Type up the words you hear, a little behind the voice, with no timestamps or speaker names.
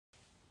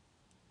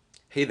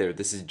Hey there,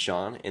 this is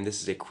John, and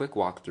this is a quick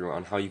walkthrough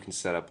on how you can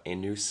set up a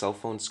new cell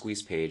phone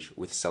squeeze page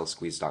with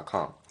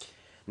cellsqueeze.com.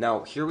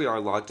 Now, here we are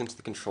logged into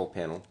the control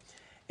panel,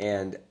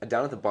 and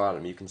down at the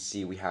bottom you can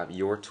see we have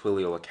your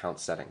Twilio account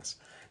settings.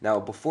 Now,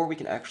 before we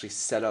can actually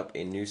set up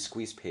a new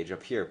squeeze page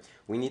up here,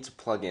 we need to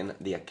plug in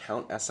the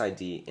account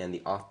SID and the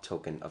auth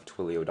token of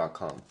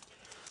Twilio.com.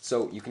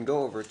 So you can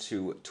go over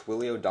to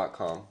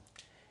Twilio.com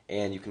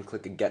and you can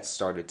click Get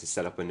Started to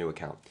set up a new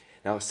account.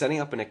 Now, setting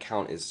up an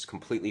account is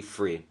completely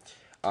free.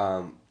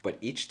 But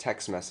each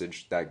text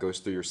message that goes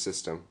through your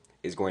system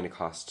is going to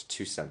cost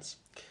 2 cents.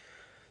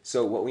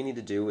 So what we need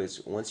to do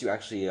is once you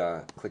actually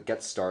click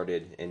Get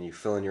Started and you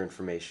fill in your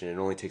information, it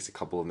only takes a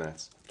couple of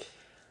minutes.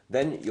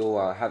 Then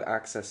you'll have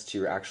access to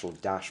your actual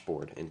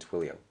dashboard in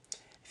Twilio.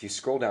 If you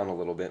scroll down a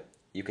little bit,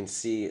 you can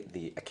see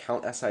the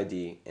account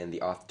SID and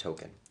the auth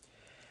token.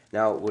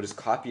 Now we'll just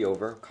copy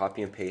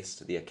and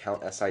paste the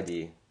account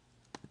SID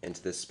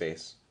into this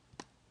space.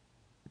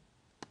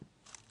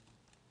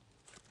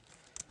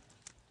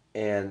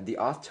 And the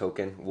auth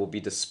token will be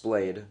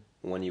displayed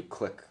when you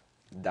click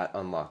that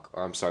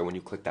when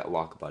you click that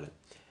lock button.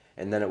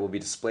 And then it will be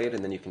displayed,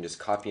 and then you can just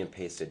copy and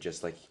paste it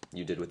just like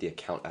you did with the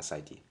account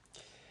SID.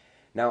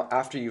 Now,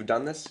 after you've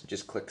done this,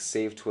 just click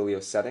Save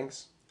Twilio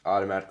Settings.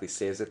 Automatically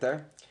saves it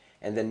there.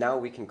 And then now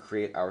we can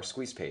create our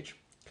squeeze page.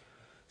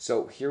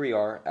 So here we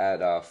are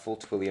at a full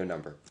Twilio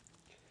number.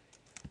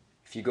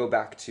 If you go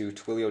back to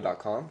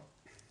Twilio.com,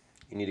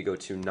 you need to go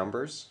to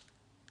Numbers,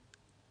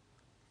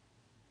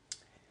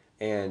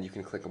 and you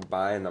can click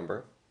Buy a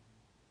Number,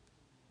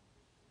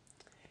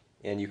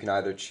 and you can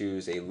either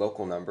choose a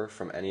local number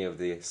from any of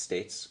the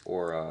states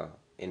or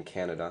in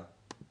Canada,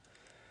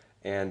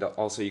 and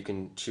also you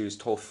can choose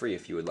toll-free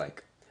if you would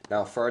like.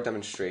 Now for our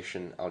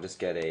demonstration, I'll just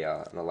get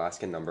an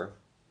Alaskan number,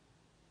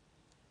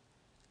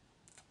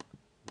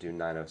 do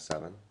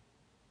 907.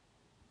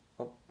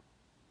 Oh,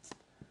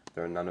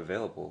 there are none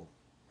available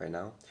right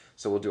now,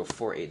 so we'll do a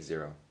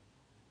 480.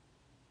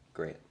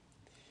 Great.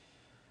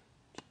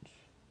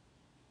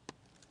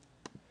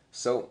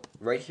 So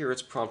right here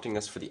it's prompting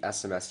us for the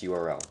SMS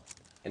URL,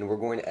 and we're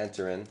going to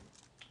enter in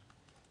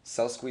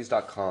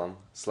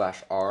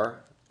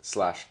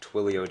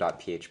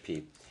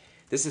cellsqueeze.com/r/twilio.php.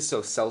 This is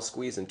so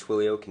CellSqueeze and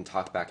Twilio can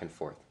talk back and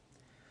forth.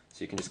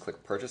 So you can just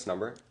click Purchase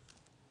Number,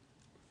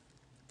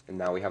 and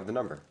now we have the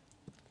number.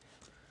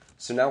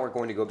 So now we're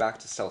going to go back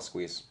to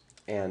CellSqueeze,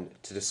 and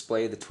to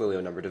display the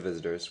Twilio number to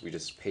visitors, we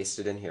just paste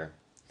it in here.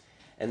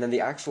 And then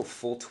the actual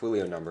full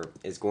Twilio number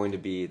is going to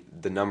be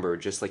the number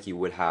just like you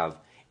would have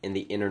in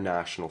the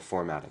international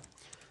formatting.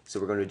 So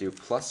we're going to do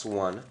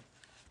 +1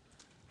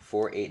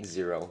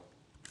 480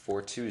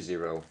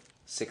 420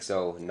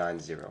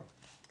 6090.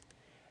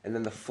 And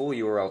then the full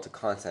URL to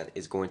content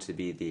is going to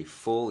be the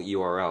full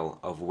URL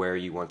of where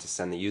you want to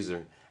send the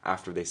user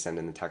after they send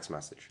in the text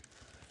message.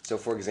 So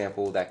for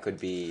example, that could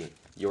be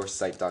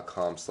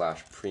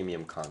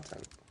yoursite.com/premium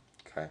content.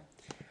 Okay.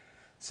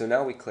 So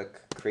now we click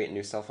Create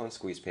New Cell Phone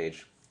Squeeze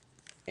Page,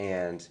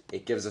 and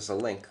it gives us a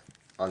link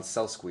on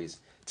CellSqueeze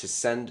to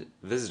send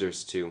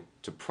visitors to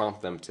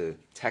prompt them to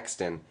text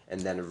in,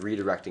 and then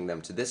redirecting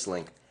them to this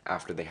link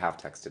after they have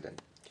texted in.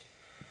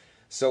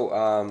 So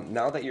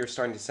now that you're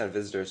starting to send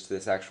visitors to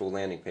this actual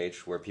landing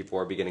page where people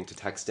are beginning to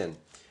text in,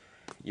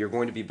 you're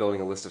going to be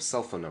building a list of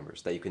cell phone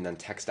numbers that you can then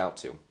text out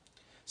to.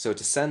 So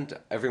to send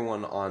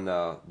everyone on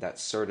that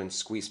certain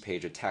squeeze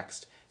page a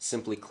text,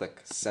 simply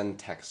click Send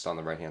Text on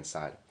the right hand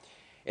side.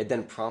 It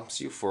then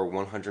prompts you for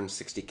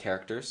 160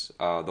 characters,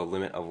 the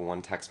limit of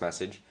one text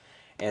message,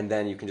 and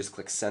then you can just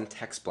click Send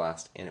Text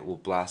Blast, and it will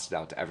blast it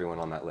out to everyone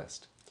on that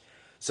list.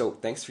 So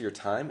thanks for your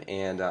time,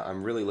 and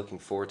I'm really looking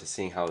forward to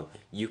seeing how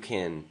you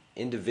can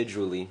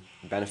individually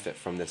benefit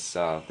from this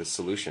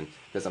solution,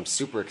 because I'm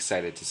super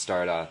excited to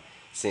start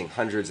seeing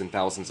hundreds and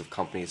thousands of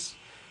companies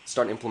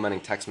start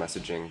implementing text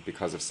messaging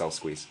because of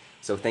CellSqueeze.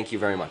 So thank you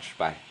very much.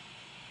 Bye.